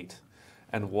gate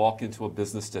and walk into a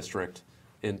business district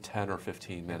in 10 or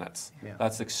 15 minutes. Yeah.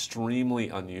 That's extremely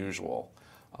unusual.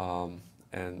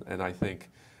 And I think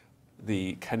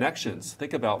the connections,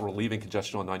 think about relieving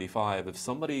congestion on 95. If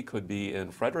somebody could be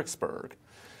in Fredericksburg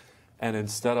and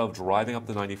instead of driving up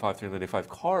the 95 through 95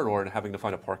 corridor and having to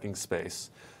find a parking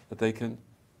space, that they can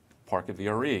park at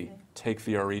VRE, take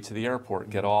VRE to the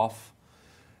airport, get off,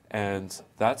 and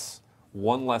that's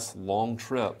one less long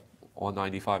trip on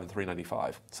 95 and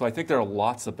 395. So I think there are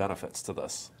lots of benefits to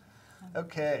this.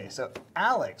 Okay, so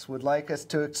Alex would like us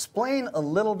to explain a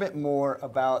little bit more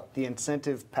about the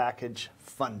incentive package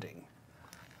funding.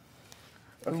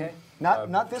 Okay.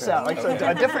 Not this Alex,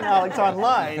 a different Alex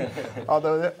online,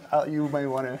 although you may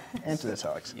want to answer this,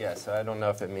 Alex. Yeah, so I don't know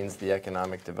if it means the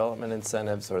economic development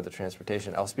incentives or the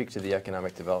transportation. I'll speak to the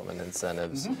economic development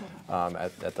incentives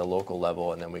at the local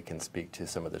level, and then we can speak to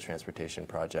some of the transportation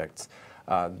projects.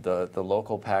 The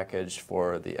local package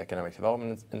for the economic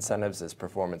development incentives is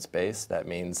performance-based. That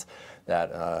means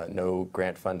that no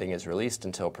grant funding is released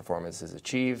until performance is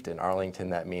achieved. In Arlington,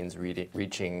 that means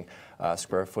reaching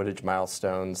square footage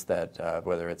milestones that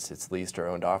whether it's leased or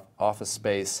owned office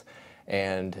space.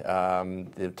 And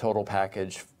the total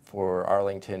package for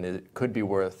Arlington could be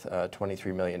worth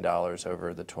 $23 million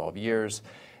over the 12 years.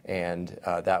 And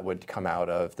that would come out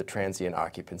of the transient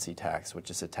occupancy tax, which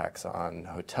is a tax on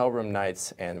hotel room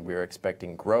nights, and we're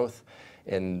expecting growth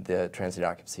in the transient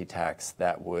occupancy tax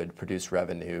that would produce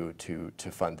revenue to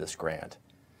fund this grant.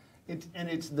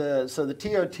 So the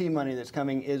TOT money that's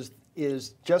coming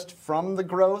is just from the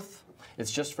growth?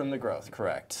 It's just from the growth,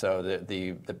 correct. So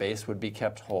the base would be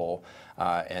kept whole,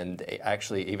 and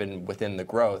actually even within the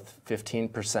growth,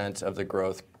 15% of the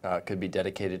growth could be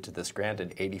dedicated to this grant,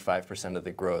 and 85% of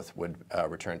the growth would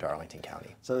return to Arlington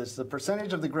County. So it's the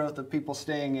percentage of the growth of people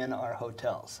staying in our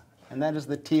hotels, and that is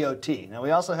the TOT. Now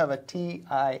we also have a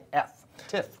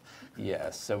TIF.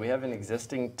 Yes, so we have an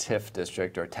existing TIF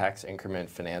district, or tax increment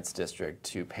finance district,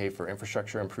 to pay for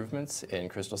infrastructure improvements in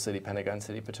Crystal City, Pentagon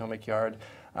City, Potomac Yard.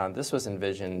 This was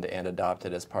envisioned and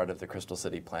adopted as part of the Crystal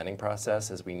City planning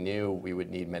process, as we knew we would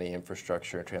need many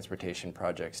infrastructure and transportation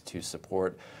projects to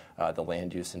support the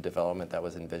land use and development that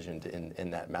was envisioned in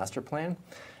that master plan.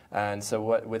 And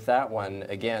so with that one,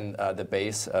 again, the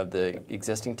base of the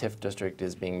existing TIF district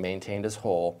is being maintained as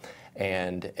whole,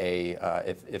 and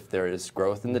if there is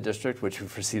growth in the district, which we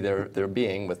foresee there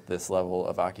being with this level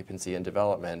of occupancy and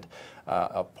development,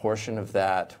 a portion of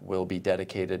that will be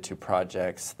dedicated to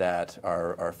projects that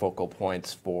are focal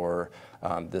points for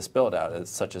this build-out,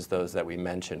 such as those that we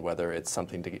mentioned, whether it's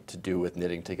something to do with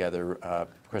knitting together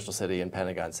Crystal City and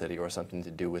Pentagon City, or something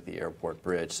to do with the airport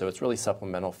bridge. So it's really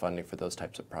supplemental funding for those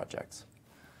types of projects.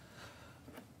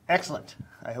 Excellent.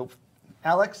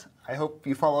 Alex, I hope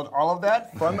you followed all of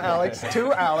that from Alex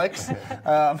to Alex.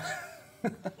 I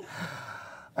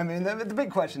mean, the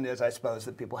big question is, I suppose,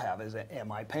 that people have is,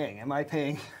 am I paying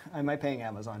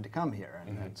Amazon to come here?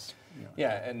 And that's,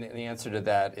 Yeah, and the answer to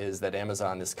that is that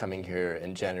Amazon is coming here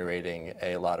and generating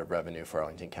a lot of revenue for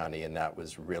Arlington County, and that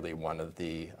was really one of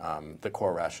the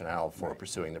core rationale for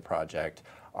pursuing the project.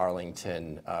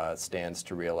 Arlington stands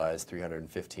to realize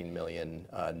 $315 million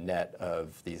net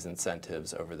of these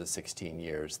incentives over the 16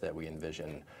 years that we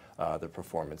envision the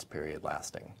performance period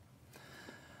lasting.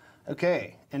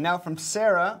 Okay, and now from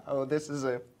Sarah. Oh, this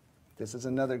is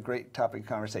another great topic of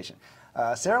conversation.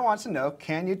 Sarah wants to know,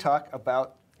 can you talk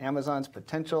about Amazon's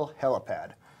potential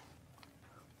helipad?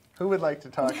 Who would like to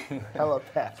talk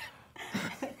helipad?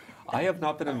 I have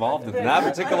not been involved in that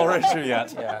particular issue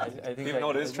yet. Yeah, I think even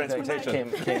though it is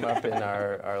transportation. Came up in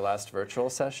our last virtual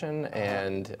session,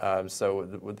 and so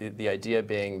the idea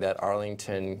being that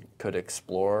Arlington could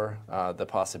explore the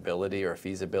possibility or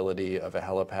feasibility of a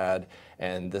helipad,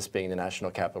 and this being the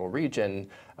National Capital Region,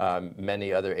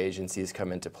 many other agencies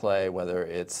come into play, whether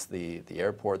it's the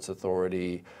Airports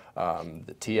Authority,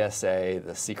 the TSA,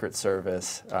 the Secret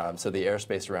Service. So the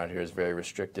airspace around here is very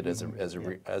restricted as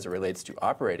it relates to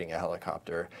operating a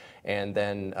helicopter. And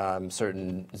then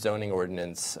certain zoning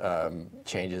ordinance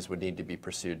changes would need to be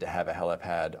pursued to have a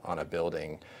helipad on a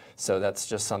building. So that's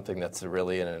just something that's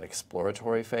really in an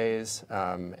exploratory phase,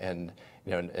 and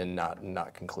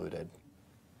not concluded.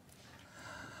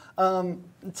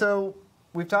 So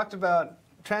we've talked about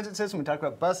transit system, we've talked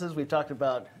about buses, we've talked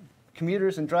about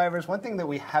commuters and drivers. One thing that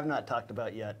we have not talked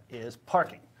about yet is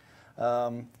parking.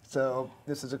 So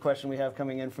this is a question we have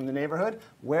coming in from the neighborhood.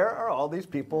 Where are all these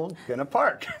people going to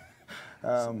park?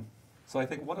 So I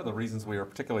think one of the reasons we are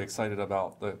particularly excited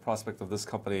about the prospect of this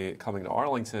company coming to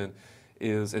Arlington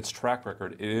is its track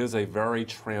record. It is a very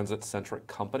transit-centric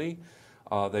company.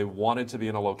 They wanted to be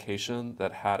in a location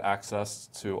that had access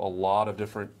to a lot of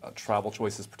different travel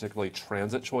choices, particularly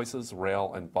transit choices,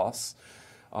 rail and bus.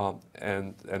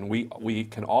 And we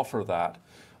can offer that.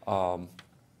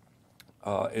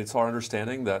 It's our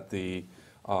understanding that the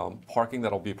parking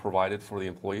that will be provided for the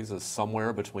employees is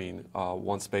somewhere between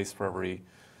one space for every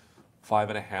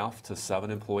 5.5 to 7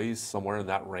 employees, somewhere in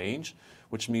that range,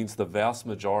 which means the vast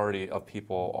majority of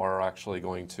people are actually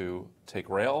going to take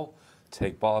rail,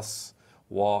 take bus,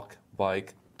 walk,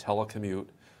 bike, telecommute,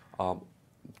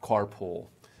 carpool.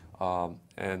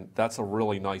 And that's a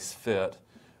really nice fit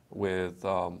with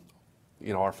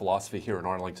our philosophy here in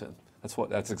Arlington.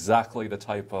 That's exactly the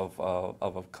type of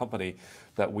a company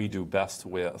that we do best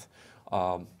with.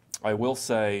 I will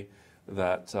say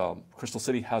that Crystal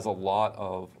City has a lot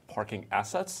of parking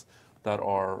assets that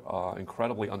are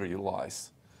incredibly underutilized.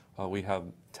 We have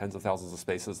tens of thousands of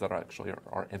spaces that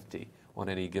are empty on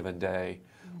any given day,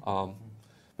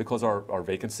 because our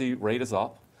vacancy rate is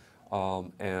up,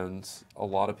 and a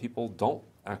lot of people don't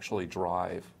actually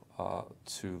drive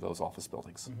to those office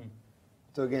buildings. Mm-hmm.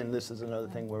 So again, this is another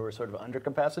thing where we're sort of under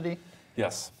capacity?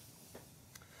 Yes.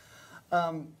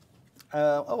 I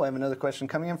have another question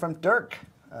coming in from Dirk.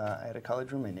 I had a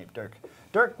college roommate named Dirk.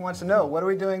 Dirk wants to know, what are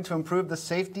we doing to improve the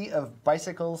safety of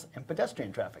bicycles and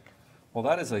pedestrian traffic? Well,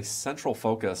 that is a central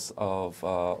focus of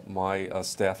my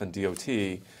staff in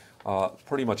DOT.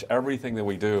 Pretty much everything that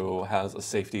we do has a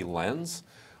safety lens.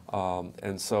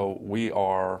 And so we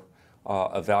are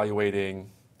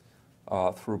evaluating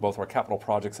through both our capital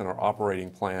projects and our operating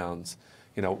plans,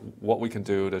 what we can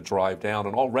do to drive down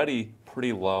an already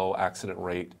pretty low accident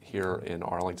rate here in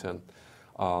Arlington.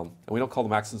 And we don't call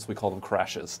them accidents, we call them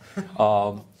crashes.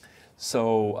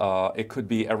 So it could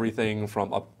be everything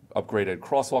from upgraded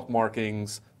crosswalk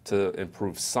markings to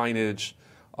improved signage,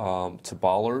 to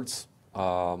bollards,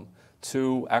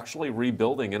 to actually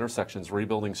rebuilding intersections,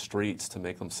 rebuilding streets to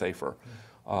make them safer.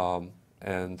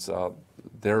 And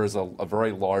there is a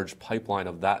very large pipeline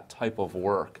of that type of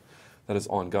work that is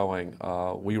ongoing.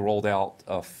 We rolled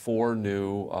out 4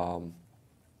 new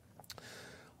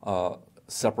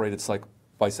separated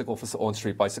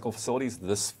on-street bicycle facilities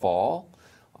this fall,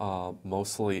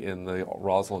 mostly in the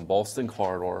Roslyn-Ballston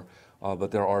corridor,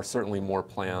 but there are certainly more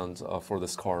planned for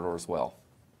this corridor as well.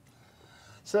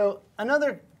 So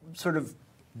another sort of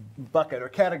bucket or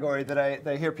category that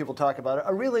I hear people talk about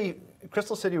are really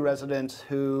Crystal City residents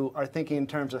who are thinking in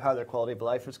terms of how their quality of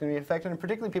life is going to be affected, and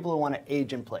particularly people who want to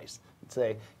age in place.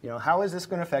 Say, how is this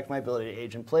going to affect my ability to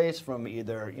age in place from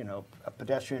either, a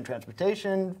pedestrian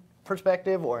transportation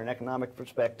perspective or an economic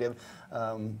perspective.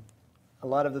 A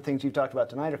lot of the things you've talked about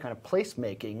tonight are kind of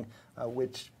placemaking,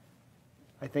 which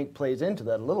I think plays into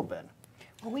that a little bit.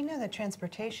 Well, we know that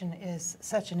transportation is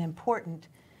such an important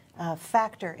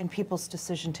factor in people's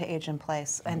decision to age in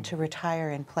place and to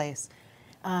retire in place.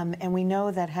 And we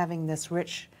know that having this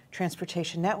rich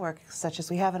transportation network, such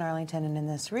as we have in Arlington and in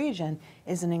this region,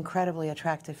 is an incredibly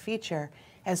attractive feature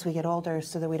as we get older,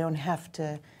 so that we don't have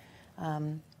to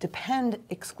depend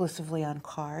exclusively on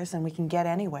cars, and we can get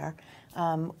anywhere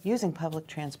using public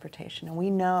transportation. And we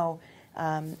know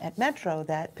at Metro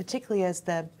that particularly as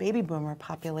the baby boomer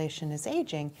population is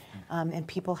aging, and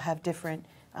people have different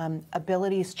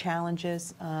abilities,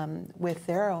 challenges with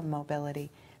their own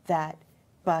mobility, that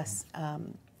bus,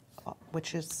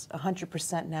 which is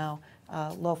 100% now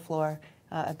low floor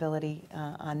ability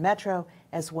on Metro,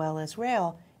 as well as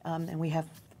rail, and we have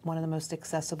one of the most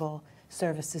accessible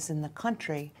services in the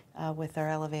country with our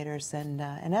elevators and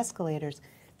escalators,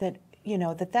 that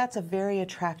that's a very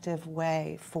attractive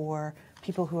way for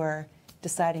people who are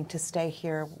deciding to stay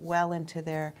here well into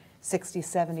their 60s,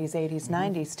 70s, 80s,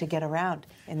 90s to get around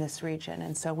in this region.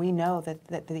 And so we know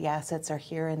that the assets are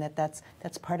here, and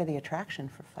that's part of the attraction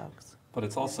for folks. But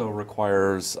it also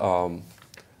requires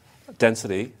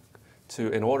density.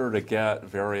 In order to get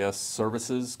various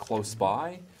services close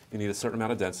by, you need a certain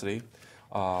amount of density.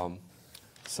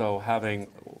 So having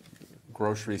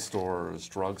grocery stores,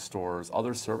 drug stores,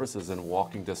 other services in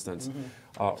walking distance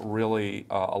really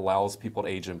allows people to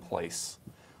age in place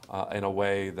in a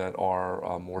way that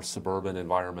our more suburban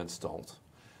environments don't.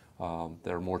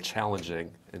 They're more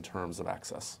challenging in terms of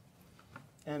access.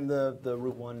 And the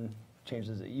Route 1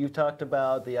 changes that you talked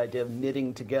about, the idea of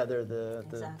knitting together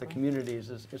the communities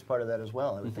is part of that as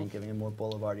well, I would think, giving a more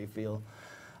boulevardy feel.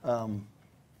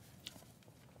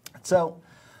 So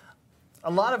a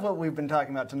lot of what we've been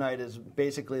talking about tonight is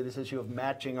basically this issue of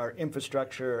matching our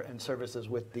infrastructure and services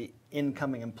with the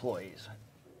incoming employees.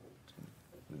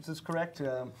 Is this correct?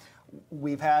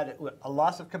 We've had a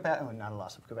loss of capacity, not a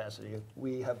loss of capacity,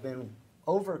 we have been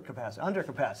under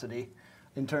capacity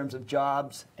in terms of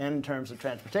jobs and in terms of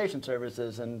transportation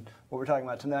services, and what we're talking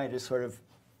about tonight is sort of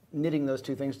knitting those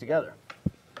two things together.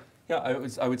 Yeah,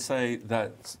 I would say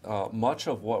that much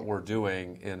of what we're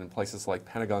doing in places like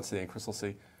Pentagon City and Crystal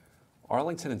City,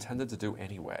 Arlington intended to do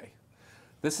anyway.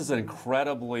 This is an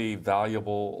incredibly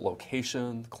valuable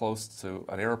location close to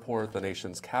an airport, the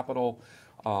nation's capital.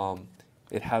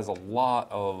 It has a lot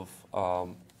of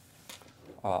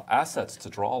assets to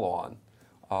draw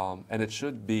on, and it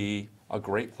should be a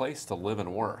great place to live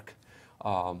and work.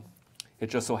 It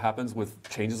just so happens with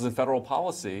changes in federal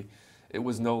policy, it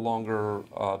was no longer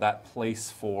that place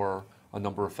for a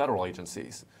number of federal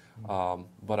agencies.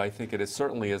 But I think it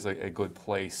certainly is a good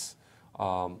place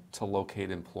to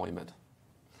locate employment.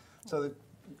 So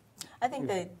I think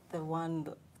that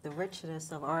the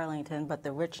richness of Arlington, but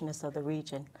the richness of the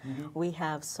region. We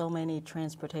have so many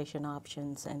transportation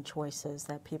options and choices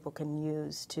that people can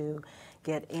use to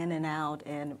get in and out,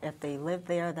 and if they live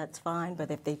there, that's fine,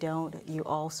 but if they don't, you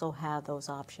also have those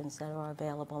options that are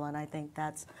available, and I think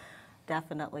that's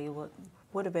definitely what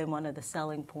would have been one of the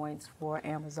selling points for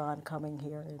Amazon coming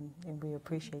here, and we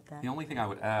appreciate that. The only thing I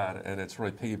would add, and it's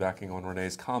really piggybacking on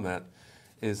Renee's comment,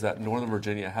 is that Northern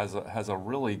Virginia has a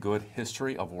really good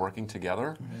history of working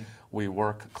together. We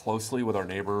work closely with our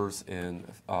neighbors in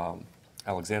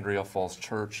Alexandria, Falls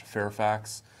Church,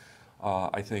 Fairfax.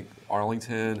 I think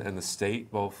Arlington and the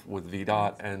state, both with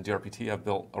VDOT and DRPT, have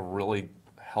built a really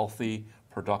healthy,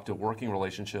 productive working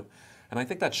relationship. And I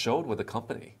think that showed with the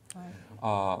company.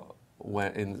 Right.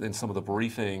 When in some of the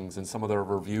briefings and some of their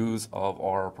reviews of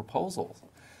our proposals,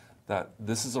 that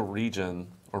this is a region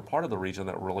or part of the region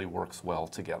that really works well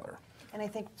together. And I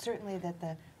think certainly that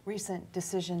the recent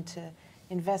decision to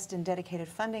invest in dedicated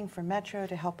funding for Metro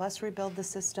to help us rebuild the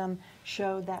system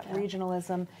showed that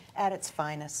regionalism at its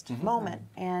finest moment.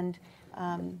 And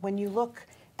when you look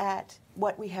at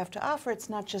what we have to offer, it's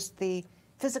not just the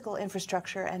physical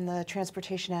infrastructure and the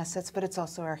transportation assets, but it's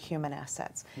also our human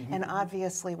assets. And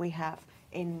obviously we have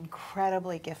an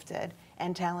incredibly gifted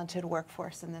and talented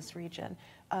workforce in this region.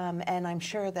 And I'm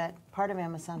sure that part of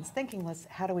Amazon's thinking was,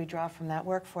 how do we draw from that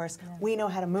workforce? Yeah. We know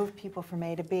how to move people from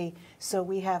A to B, so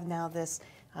we have now this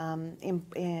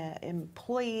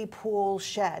employee pool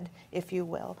shed, if you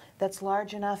will, that's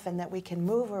large enough and that we can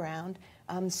move around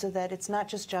so that it's not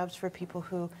just jobs for people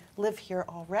who live here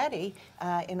already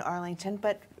in Arlington,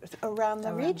 but around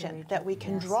the region that we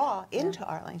can draw into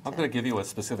Arlington. I'm going to give you a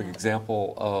specific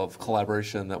example of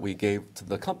collaboration that we gave to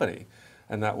the company,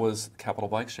 and that was Capital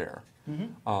Bike Share.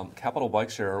 Capital Bike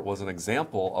Share was an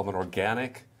example of an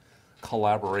organic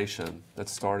collaboration that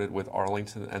started with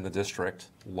Arlington and the district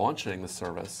launching the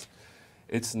service.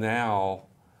 It's now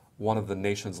one of the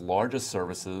nation's largest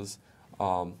services.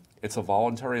 It's a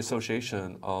voluntary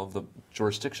association of the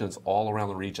jurisdictions all around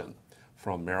the region,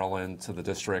 from Maryland to the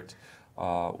district.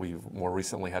 We've more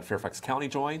recently had Fairfax County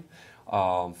join,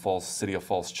 City of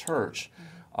Falls Church.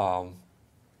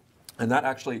 And that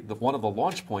actually, one of the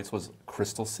launch points was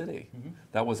Crystal City.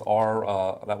 That was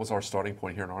our starting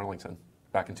point here in Arlington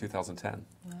back in 2010.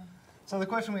 Yeah. So the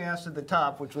question we asked at the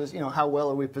top, which was, how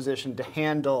well are we positioned to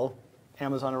handle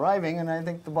Amazon arriving? And I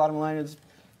think the bottom line is,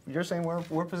 you're saying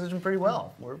we're positioned pretty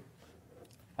well.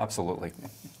 Absolutely.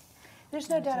 There's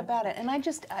no doubt about it. And I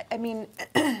mean,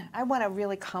 I want to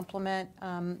really compliment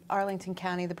Arlington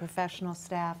County, the professional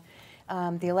staff,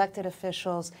 the elected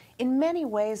officials. In many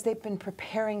ways, they've been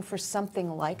preparing for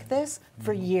something like this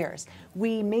for years.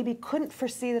 We maybe couldn't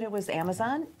foresee that it was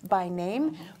Amazon by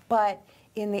name, but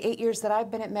in the 8 years that I've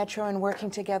been at Metro and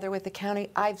working together with the county,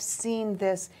 I've seen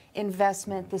this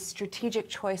investment, the strategic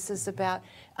choices about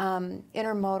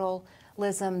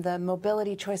intermodalism, the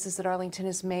mobility choices that Arlington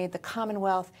has made, the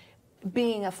Commonwealth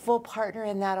being a full partner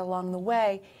in that along the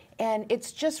way. And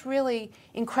it's just really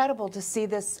incredible to see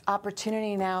this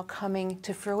opportunity now coming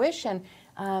to fruition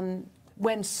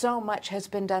when so much has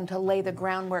been done to lay the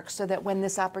groundwork so that when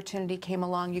this opportunity came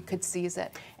along, you could seize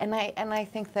it. And I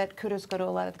think that kudos go to a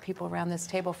lot of the people around this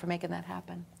table for making that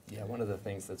happen. Yeah, one of the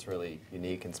things that's really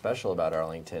unique and special about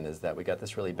Arlington is that we got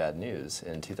this really bad news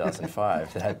in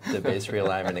 2005 that the base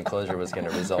realignment and closure was going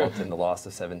to result in the loss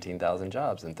of 17,000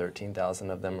 jobs, and 13,000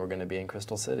 of them were going to be in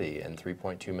Crystal City, and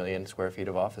 3.2 million square feet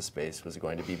of office space was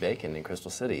going to be vacant in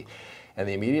Crystal City. And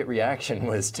the immediate reaction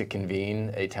was to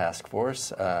convene a task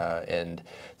force and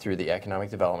through the Economic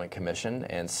Development Commission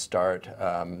and start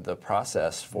the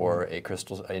process for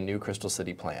a new Crystal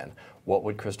City plan. What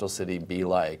would Crystal City be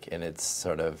like in its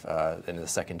sort of in the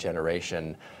second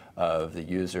generation of the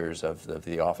users of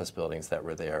the office buildings that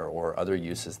were there, or other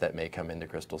uses that may come into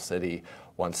Crystal City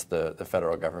once the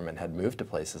federal government had moved to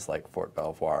places like Fort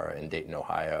Belvoir and Dayton,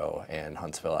 Ohio, and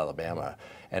Huntsville, Alabama.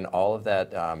 And all of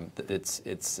that,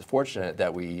 it's fortunate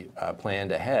that we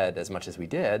planned ahead as much as we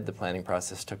did. The planning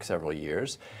process took several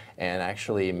years, and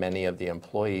actually many of the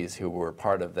employees who were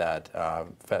part of that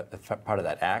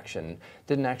action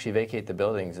didn't actually vacate the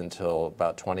buildings until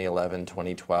about 2011,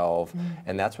 2012,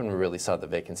 and that's when we really saw the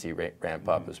vacancy rate ramp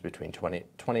up. It was between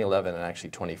 2011 and actually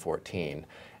 2014.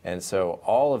 And so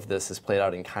all of this has played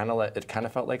out in it kind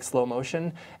of felt like slow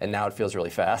motion, and now it feels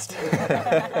really fast.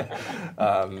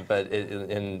 But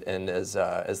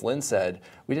as Lynn said,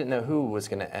 we didn't know who was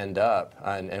going to end up,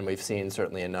 and we've seen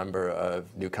certainly a number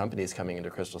of new companies coming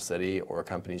into Crystal City or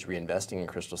companies reinvesting in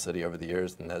Crystal City over the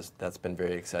years, and that's been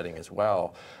very exciting as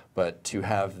well. But to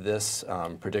have this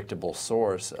predictable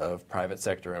source of private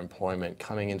sector employment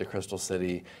coming into Crystal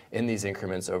City in these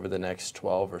increments over the next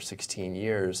 12 or 16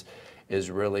 years is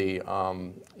really,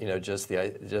 just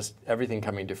everything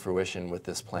coming to fruition with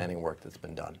this planning work that's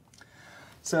been done.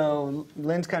 So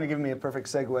Lynn's kind of given me a perfect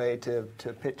segue to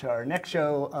pitch our next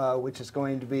show, which is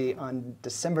going to be on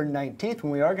December 19th,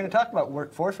 when we are going to talk about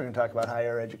workforce. We're going to talk about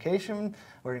higher education.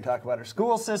 We're going to talk about our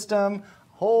school system.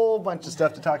 Whole bunch of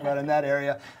stuff to talk about in that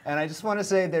area. And I just want to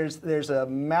say there's a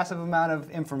massive amount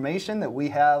of information that we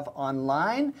have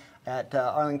online at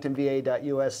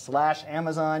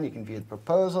arlingtonva.us/Amazon. You can view the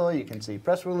proposal, you can see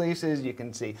press releases, you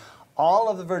can see all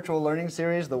of the virtual learning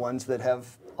series, the ones that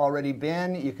have already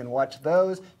been, you can watch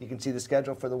those. You can see the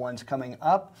schedule for the ones coming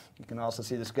up. You can also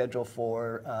see the schedule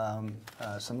for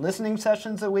some listening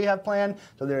sessions that we have planned.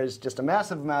 So there is just a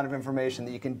massive amount of information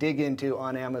that you can dig into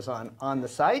on Amazon on the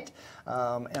site.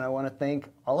 And I want to thank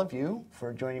all of you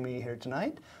for joining me here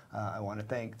tonight. I want to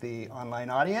thank the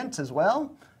online audience as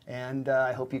well. And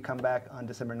I hope you come back on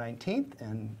December 19th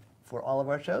and for all of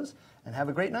our shows. And have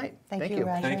a great night. Thank you,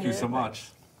 Roger. Thank you so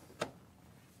much.